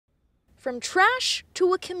From trash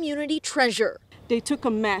to a community treasure. They took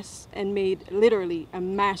a mess and made literally a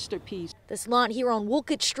masterpiece. This lot here on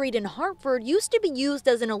Woolcott Street in Hartford used to be used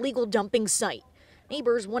as an illegal dumping site.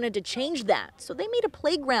 Neighbors wanted to change that, so they made a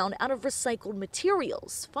playground out of recycled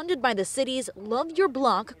materials, funded by the city's Love Your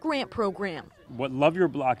Block grant program. What Love Your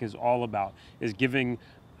Block is all about is giving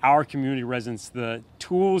our community residents the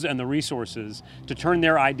tools and the resources to turn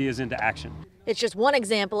their ideas into action. It's just one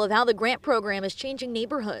example of how the grant program is changing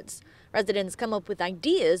neighborhoods. Residents come up with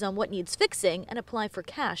ideas on what needs fixing and apply for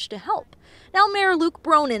cash to help. Now Mayor Luke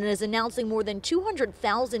Bronin is announcing more than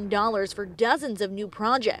 $200,000 for dozens of new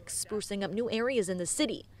projects, sprucing up new areas in the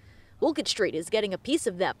city. Woolcott Street is getting a piece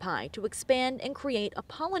of that pie to expand and create a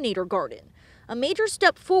pollinator garden, a major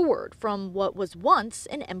step forward from what was once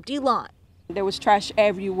an empty lot. There was trash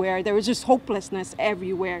everywhere. There was just hopelessness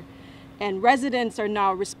everywhere. And residents are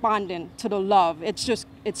now responding to the love. It's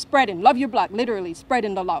spreading. Love Your Block, literally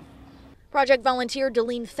spreading the love. Project volunteer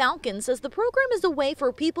Deline Falcon says the program is a way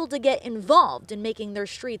for people to get involved in making their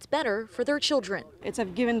streets better for their children. It's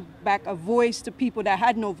giving back a voice to people that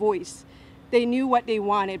had no voice. They knew what they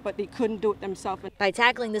wanted, but they couldn't do it themselves. By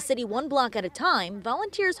tackling the city one block at a time,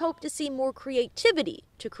 volunteers hope to see more creativity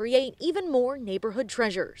to create even more neighborhood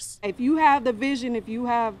treasures. If you have the vision, if you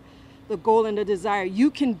have the goal and the desire,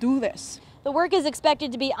 you can do this. The work is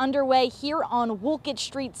expected to be underway here on Woolcott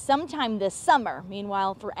Street sometime this summer.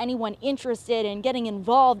 Meanwhile, for anyone interested in getting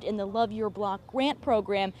involved in the Love Your Block grant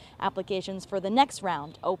program, applications for the next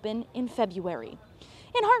round open in February.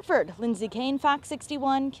 In Hartford, Lindsay Kane, Fox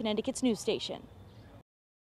 61, Connecticut's news station.